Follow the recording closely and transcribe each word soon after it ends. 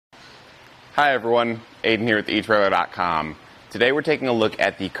Hi everyone, Aidan here with etrailer.com. Today we're taking a look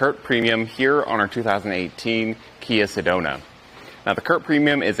at the Curt Premium here on our 2018 Kia Sedona. Now the Curt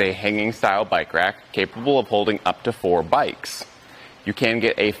Premium is a hanging style bike rack capable of holding up to 4 bikes. You can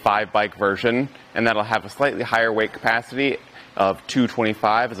get a 5-bike version, and that'll have a slightly higher weight capacity of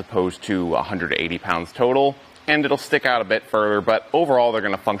 225 as opposed to 180 pounds total, and it'll stick out a bit further, but overall they're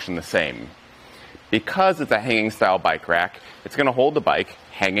going to function the same. Because it's a hanging style bike rack, it's going to hold the bike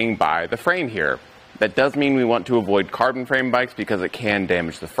hanging by the frame here. That does mean we want to avoid carbon frame bikes because it can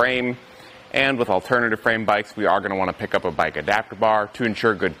damage the frame. And with alternative frame bikes, we are going to want to pick up a bike adapter bar to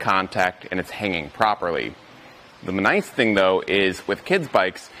ensure good contact and it's hanging properly. The nice thing though is with kids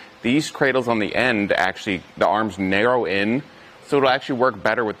bikes, these cradles on the end the arms narrow in, so it'll actually work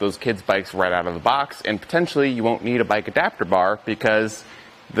better with those kids bikes right out of the box, and potentially you won't need a bike adapter bar because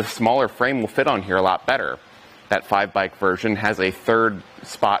the smaller frame will fit on here a lot better. That 5-bike version has a 3rd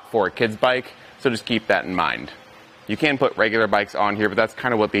spot for a kid's bike, so just keep that in mind. You can put regular bikes on here, but that's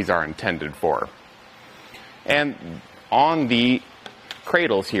kind of what these are intended for. And on the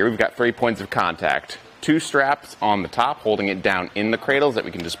cradles here, we've got 3 points of contact. 2 straps on the top holding it down in the cradles that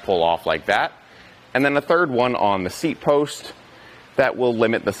we can just pull off like that. And then a 3rd one on the seat post that will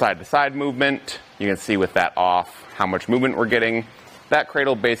limit the side-to-side movement. You can see with that off how much movement we're getting. That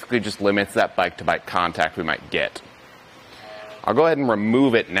cradle basically just limits that bike-to-bike contact we might get. I'll go ahead and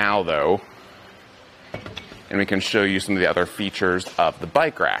remove it now though, and we can show you some of the other features of the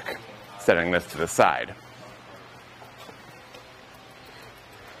bike rack, setting this to the side.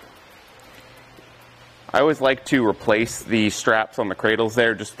 I always like to replace the straps on the cradles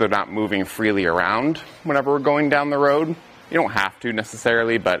there just so they're not moving freely around whenever we're going down the road. You don't have to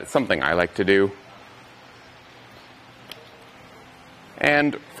necessarily, but it's something I like to do.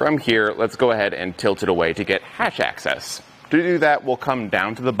 And from here, let's go ahead and tilt it away to get hatch access. To do that, we'll come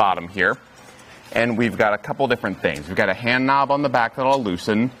down to the bottom here, and we've got a couple different things. We've got a hand knob on the back that I'll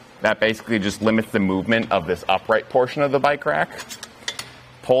loosen. That basically just limits the movement of this upright portion of the bike rack.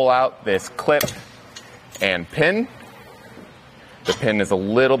 Pull out this clip and pin. The pin is a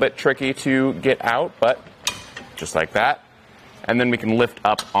little bit tricky to get out, but just like that. And then we can lift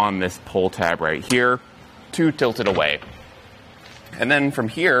up on this pull tab right here to tilt it away. And then from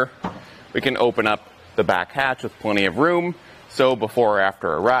here, we can open up the back hatch with plenty of room. So before or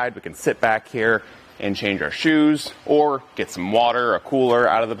after a ride, we can sit back here and change our shoes or get some water, a cooler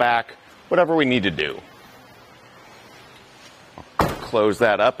out of the back, whatever we need to do. Close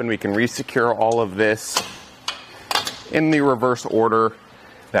that up and we can resecure all of this in the reverse order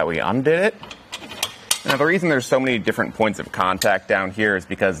that we undid it. Now the reason there's so many different points of contact down here is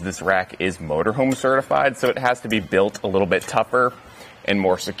because this rack is motorhome certified, so it has to be built a little bit tougher and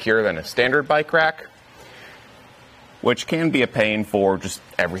more secure than a standard bike rack, which can be a pain for just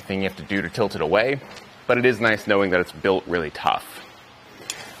everything you have to do to tilt it away, but it is nice knowing that it's built really tough.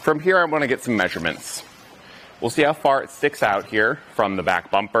 From here I want to get some measurements. We'll see how far it sticks out here from the back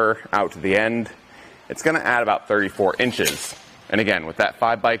bumper out to the end. It's going to add about 34 inches. And again, with that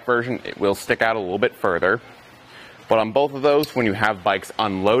 5-bike version, it will stick out a little bit further. But on both of those, when you have bikes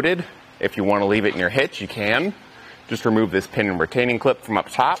unloaded, if you want to leave it in your hitch, you can. Just remove this pin and retaining clip from up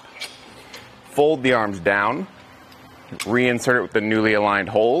top. Fold the arms down. Reinsert it with the newly aligned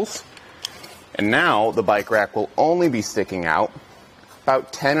holes. And now the bike rack will only be sticking out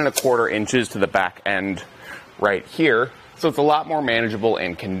about 10¼ inches to the back end right here. So it's a lot more manageable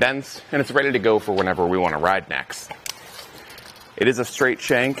and condensed, and it's ready to go for whenever we want to ride next. It is a straight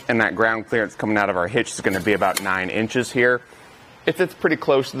shank, and that ground clearance coming out of our hitch is going to be about 9 inches here. It sits pretty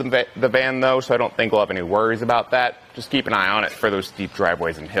close to the van though, so I don't think we'll have any worries about that. Just keep an eye on it for those steep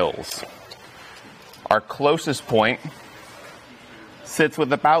driveways and hills. Our closest point sits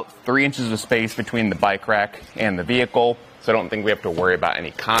with about 3 inches of space between the bike rack and the vehicle, so I don't think we have to worry about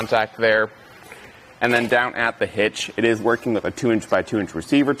any contact there. And then down at the hitch, it is working with a 2-inch by 2-inch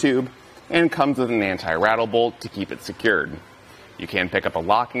receiver tube and comes with an anti-rattle bolt to keep it secured. You can pick up a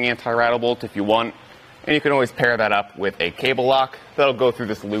locking anti-rattle bolt if you want, and you can always pair that up with a cable lock that'll go through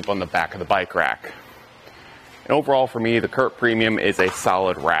this loop on the back of the bike rack. And overall for me, the Curt Premium is a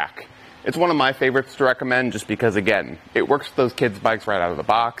solid rack. It's one of my favorites to recommend just because, again, it works with those kids' bikes right out of the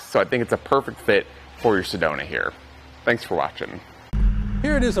box, so I think it's a perfect fit for your Sedona here. Thanks for watching.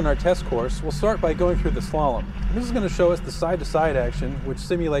 Here it is on our test course. We'll start by going through the slalom. This is going to show us the side-to-side action, which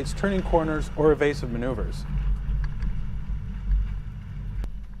simulates turning corners or evasive maneuvers.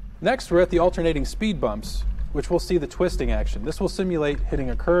 Next, we're at the alternating speed bumps, which we'll see the twisting action. This will simulate hitting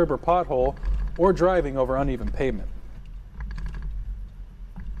a curb or pothole or driving over uneven pavement.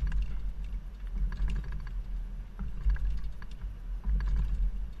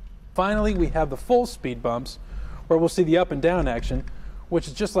 Finally, we have the full speed bumps, where we'll see the up and down action, which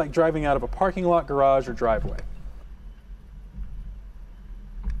is just like driving out of a parking lot, garage, or driveway.